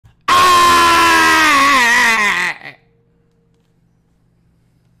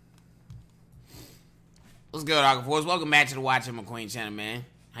What's good, AQUA? Welcome back to the Watching McQueen channel, man.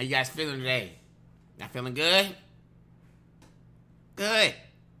 How you guys feeling today? Y'all feeling good? Good.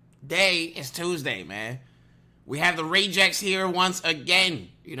 Day is Tuesday, man. We have the Rejects here once again.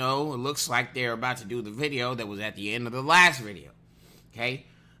 You know, it looks like they're about to do the video that was at the end of the last video. Okay?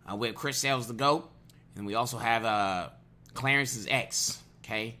 We have Chris Sales the GOAT. And we also have Clarence's ex.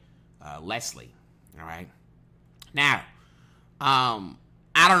 Okay? Leslie. Alright? Now, I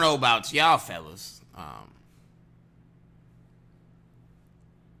don't know about y'all fellas.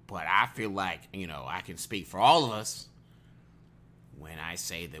 But I feel like, you know, I can speak for all of us when I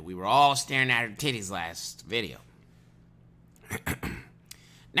say that we were all staring at her titties last video.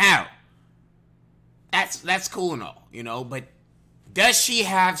 Now, that's cool and all, you know, but does she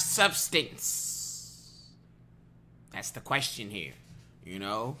have substance? That's the question here, you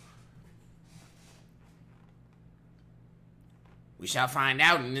know. We shall find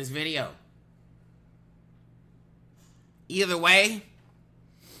out in this video. Either way,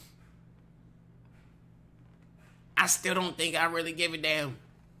 I still don't think I really give a damn.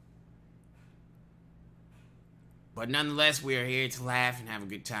 But nonetheless, we are here to laugh and have a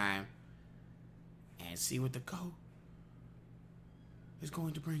good time and see what the GOAT is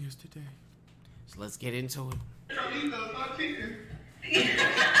going to bring us today. So let's get into it.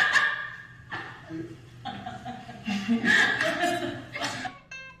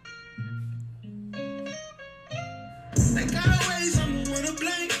 Like always, I'm the one to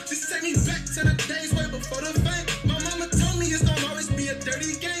blame. Just take me back to the days way before the fame. My mama told me it's gonna always be a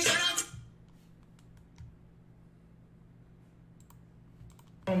dirty game.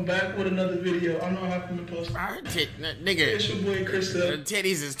 I'm back with another video. I know I have to post. Nigga, It's your boy Chris. the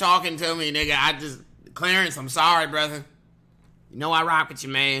titties is talking to me, nigga. Clarence, I'm sorry, brother. You know I rock with you,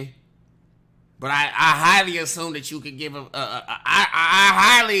 man. But I highly assume that you could give I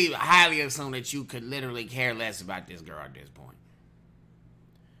highly assume that you could literally care less about this girl at this point.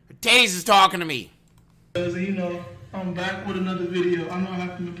 Her titties is talking to me. You know, I'm back with another video. I know I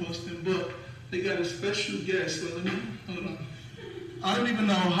haven't been posting, but they got a special guest. So let me, hold on. I don't even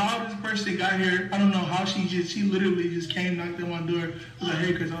know how this person got here. I don't know how she literally just came, knocked on my door. I was like,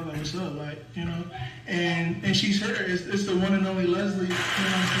 hey, Chris. I was like, what's up? Like, you know, and she's her. It's the one and only Leslie. You know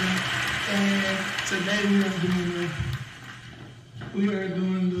what I'm saying? And today we are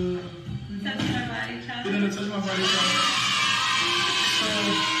doing the Touch my body challenge. We're gonna touch my body challenge. So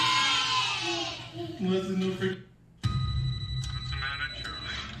what's the new freak? What's the matter,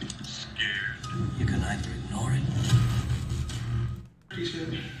 Charlie? Scared. You can either ignore it. Freaky shit.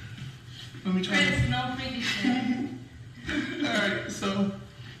 Let me try Chris, this. no freaky shit. Alright, so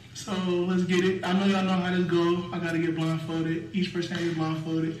let's get it. I know y'all know how this go. I gotta get blindfolded. Each person has to get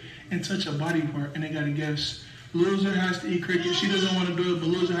blindfolded and touch a body part, and they gotta guess. Loser has to eat crickets. She doesn't want to do it, but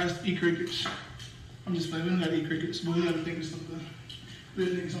loser has to eat crickets. I'm just playing. We don't gotta eat crickets, but we gotta think of something. We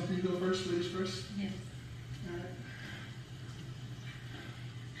gotta think of something. You go first, ladies first. Yes. Alright.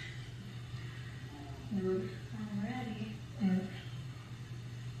 You ready? I'm ready. Alright.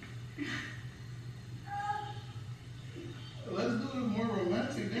 Let's do it more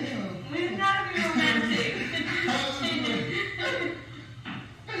romantic. Damn. We've got to be romantic.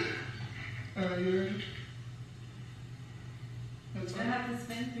 Alright, you ready? That's Do I have to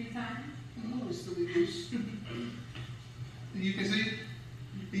spin 3 times? No, it's still loose. You can see?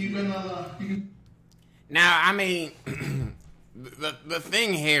 You better not lie. You can. Now, I mean, the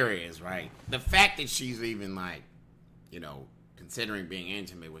thing here is, right, the fact that she's even, like, you know, considering being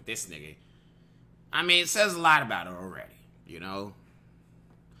intimate with this nigga, I mean, it says a lot about her already, you know?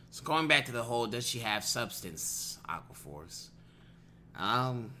 So going back to the whole, does she have substance, AQUA?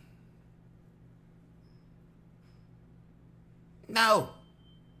 No.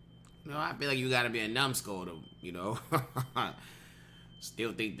 You know, I feel like you gotta be a numbskull to, you know,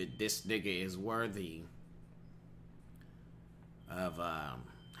 still think that this nigga is worthy of, how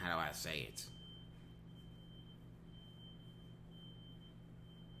do I say it?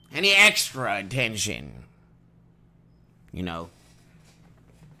 Any extra attention, you know?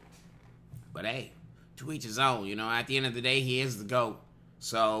 But hey, to each his own, you know? At the end of the day, he is the GOAT.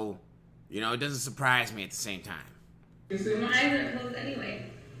 So, you know, it doesn't surprise me at the same time. You see? My eyes are closed anyway.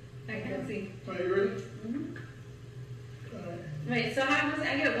 I can't see. Are you ready? Mm-hmm. Alright. Wait, so how much?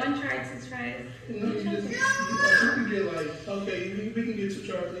 I get 1 try, 2 tries? No, you just, you can get like, okay, we can get 2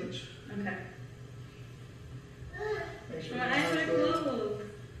 tries each. Okay. Make sure My your eyes eyes are closed. closed.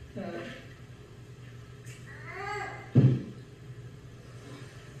 Alright.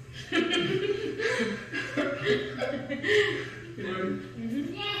 You ready?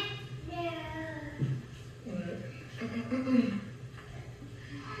 Mm-hmm. Alright.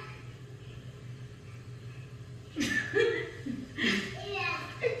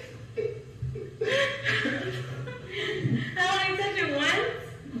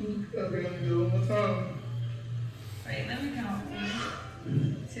 Let me count.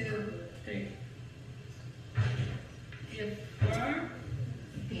 1, 2, 3. Your forearm.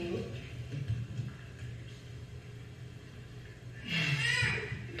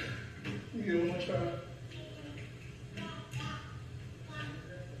 You get one more try.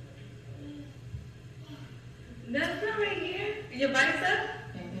 That's not right here. Your bicep?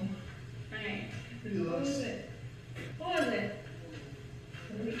 Right. You What was lost. it? What was it?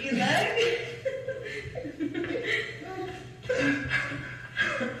 Your leg?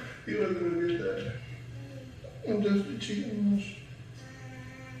 He wasn't gonna get that. I'm just cheating.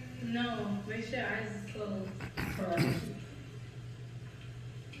 No. Make sure your eyes is closed.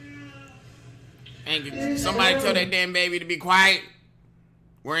 And somebody tell that damn baby to be quiet.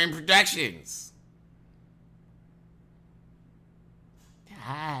 We're in productions.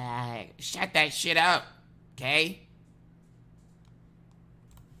 Shut that shit up, okay?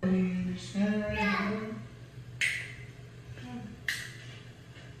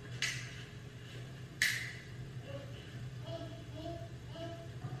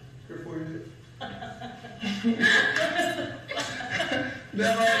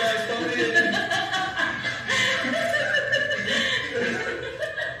 That all that's funny.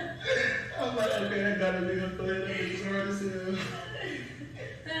 I'm like, okay, I gotta be up for it. It's hard to say.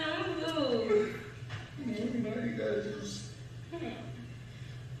 You know, you gotta just.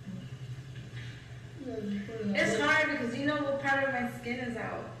 It's hard because you know what part of my skin is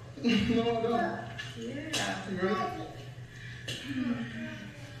out. No, I don't. Yeah. You ready?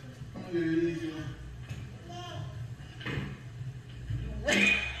 I'm gonna get it easy.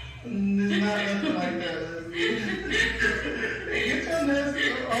 It's not nothing like that. Get your nasty.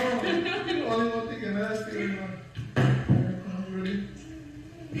 Oh, the only one thing you're nasty is ready.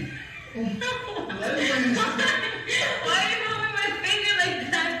 Why are you moving my finger like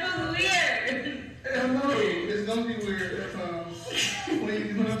that? It feels weird. I know it's gonna be weird at times.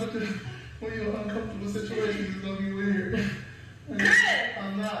 When you're in uncomfortable situations, it's gonna be weird.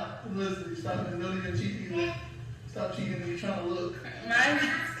 I'm not. Listen, stop and don't even cheat either. Stop cheating and you're trying to look. Mine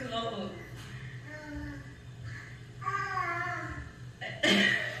is closed.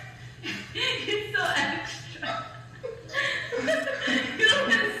 It's so extra.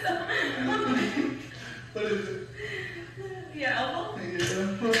 What is it? Your elbow? Yeah.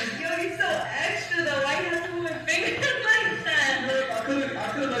 Yo, you're so extra though. Why you have to move my fingers like that? I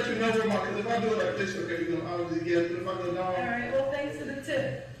could let you know where my, because if I do it like this, okay, you're gonna obviously guess, but if I go down, Alright, well thanks for the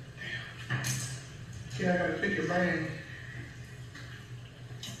tip. yeah, I gotta pick your brain.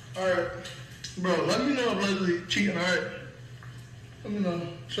 Alright, bro, let me know if Leslie cheating, alright? Let me know.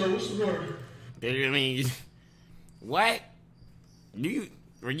 So, what's the score? I mean, what?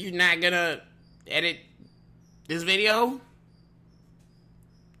 Were you not gonna edit this video?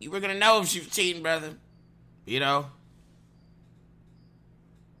 You were gonna know if she was cheating, brother. You know?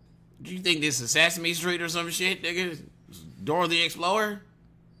 Do you think this is Sesame Street or some shit, nigga? Dora the Explorer?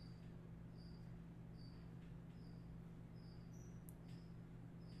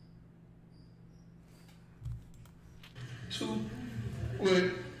 Two.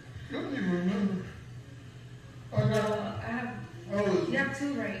 Wait, I don't even remember. I got. I have. Oh, You have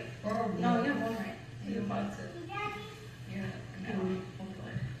 2 right. oh, No, you have 1 right. You're about to. Yeah, I got 1 point.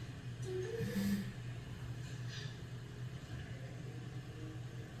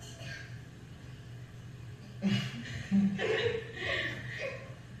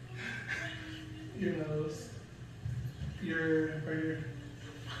 Your nose. Your right here.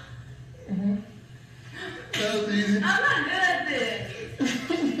 That was easy. I'm not good at this.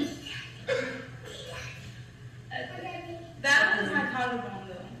 That was my collarbone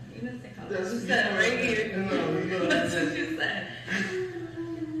though. You didn't say collarbone. You said it right here. No, you know. That's what you said.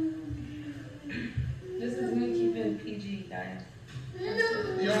 This is me keeping PG, guys.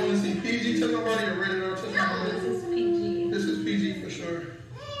 Y'all want to see PG to nobody or rated R to This nobody? is PG. This is PG for sure.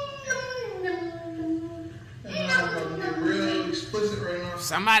 And I'm about to get real explicit right now.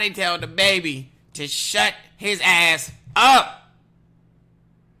 Somebody tell the baby to shut his ass up.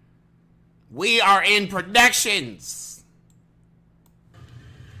 We are in productions.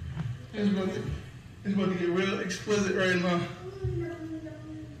 It's about to get real explicit right now.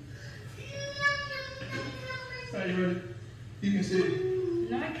 Are you ready? You can see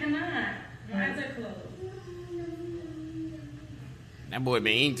it. No, I cannot. My eyes are closed. That boy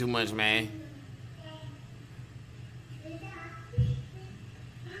been eating too much, man.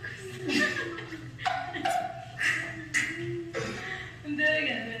 Do it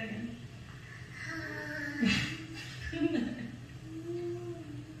again,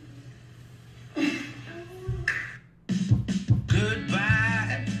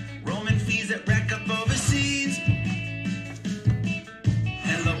 Goodbye, Roman fees that rack up overseas.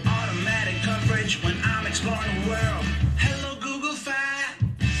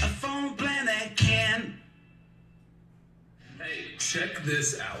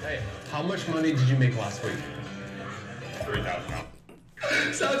 this out. Hey, how much money did you make last week?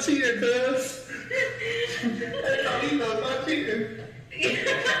 $3,000. Stop cheating, cuz. Stop cheating.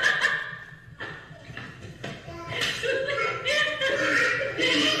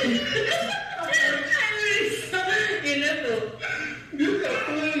 You got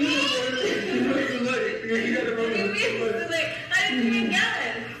 $40. You got to run it. I didn't even get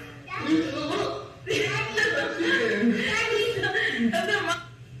it. Look. Stop cheating. That's not my.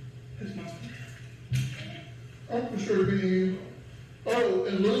 It's my turn. I'm for sure beating you. Oh,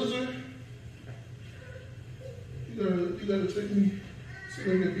 and loser, you gotta take me to go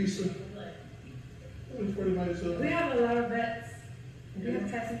get visa. Only 40 minutes up. We have a lot of bets. We have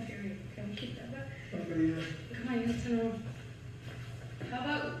Fast and Furious. Can we keep that bet? Okay, yeah. Come on, you have to know. How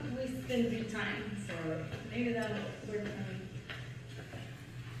about we spend your time? So maybe that'll work for me.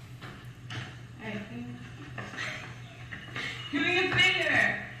 Alright. Give me a finger.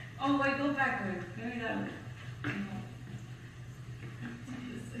 Oh wait, go backwards. Maybe that'll work.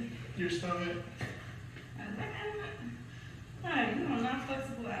 Your stomach. No, you are not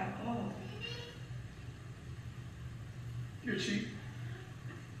flexible at all. Your cheek.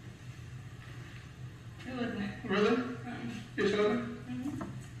 It wasn't. Really? Your shoulder?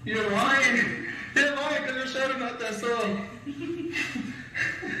 You're lying. You're lying because your shoulder not that soft.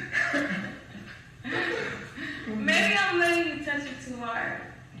 Maybe I'm letting you touch it too hard.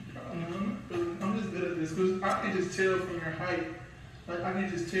 I'm just good at this because I can just tell from your height. Like, I can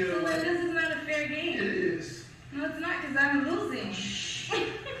just tell. So like, this is not a fair game. It is. No, it's not because I'm losing.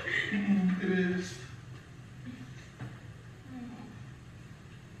 It is.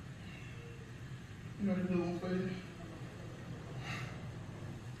 You got to do one for you.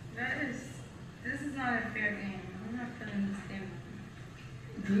 This is not a fair game. I'm not feeling this game.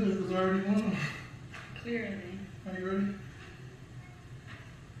 Good, because I already won. Clearly. Are you ready?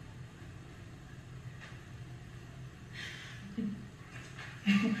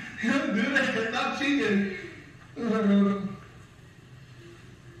 Don't do that. Stop cheating.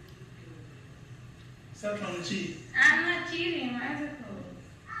 Stop trying to cheat. I'm not cheating. My eyes are closed.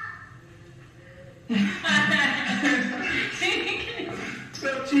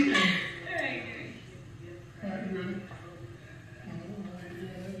 Stop cheating. Alright, Alright, you ready?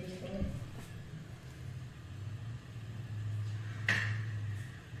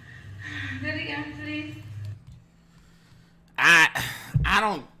 do it again, please.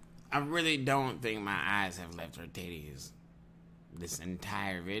 I really don't think my eyes have left her titties this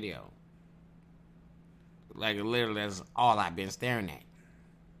entire video. Like, literally, that's all I've been staring at.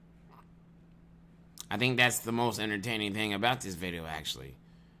 I think that's the most entertaining thing about this video, actually.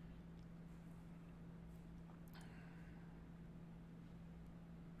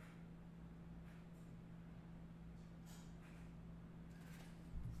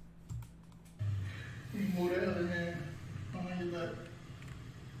 You can move the other hand behind your back.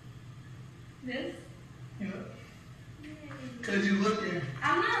 This? Yeah. Because you're looking.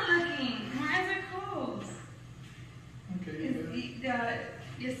 I'm not looking. My eyes are closed. Okay,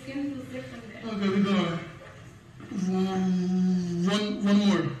 Your skin feels different there. okay, we're going. One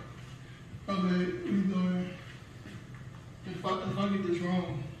more. Okay, we're going. If I get this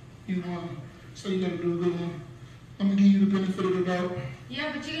wrong, you won. So you gotta do a good one. I'm gonna give you the benefit of the doubt.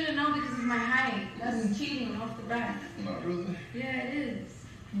 Yeah, but you're gonna know because of my height. That's cheating off the bat. Not really. Yeah, it is.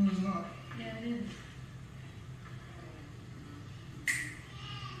 No, it's not. Yeah, it is.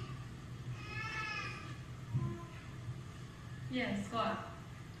 Yeah, squat.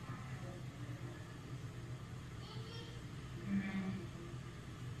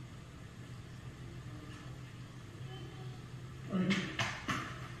 Right.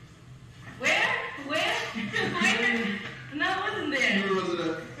 Where? Where? No, it wasn't there. Where was it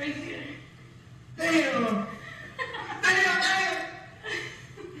at? Right here. Damn!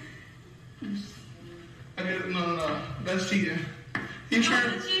 I get it. No. That's cheating. You sure?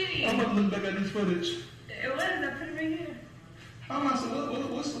 How's it cheating? I'm gonna look back at this footage. It was. I put it right here. How am I so?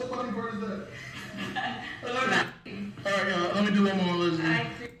 What body part is that? Alright, y'all. Let me do one more, Leslie.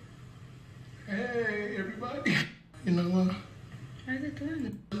 Hey, everybody. You know what? How's it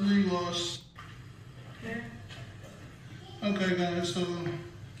doing? Leslie lost. Yeah. Okay, guys. So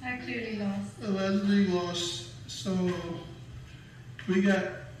I clearly lost. Leslie lost. So we got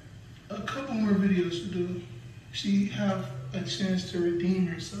a couple more videos to do. She have a chance to redeem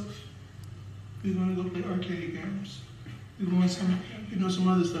herself. We're gonna go play arcade games. We're going some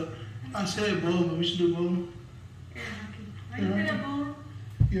other stuff. I said bowling. We should do bowling. Are you good at bowling?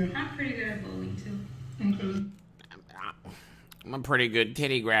 Yeah. I'm pretty good at bowling too. Okay. I'm a pretty good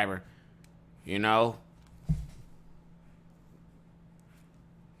titty grabber, you know?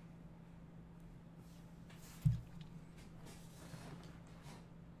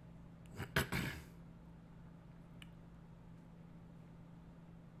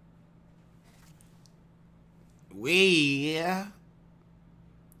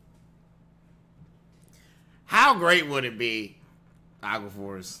 How great would it be,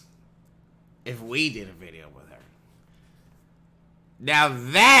 Aquaforce, if we did a video with her? Now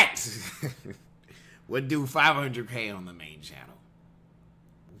that would do 500K on the main channel.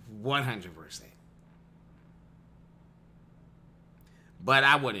 100%. But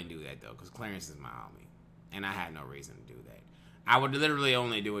I wouldn't do that though, because Clarence is my homie. And I had no reason to do that. I would literally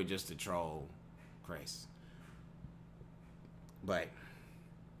only do it just to troll Chris. But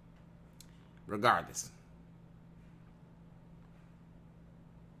regardless.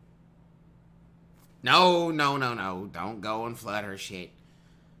 No. Don't go and flood her shit.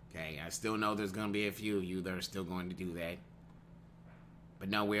 Okay, I still know there's going to be a few of you that are still going to do that. But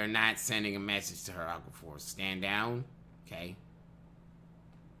no, we are not sending a message to her, Aquaforce. Stand down, okay?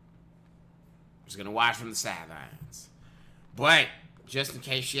 I'm just going to watch from the sidelines. But, just in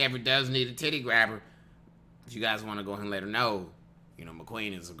case she ever does need a titty grabber, if you guys want to go ahead and let her know, you know,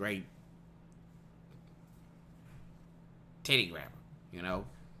 McQueen is a great titty grabber, you know?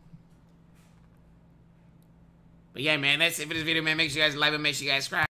 But yeah, man, that's it for this video, man. Make sure you guys like it, make sure you guys subscribe.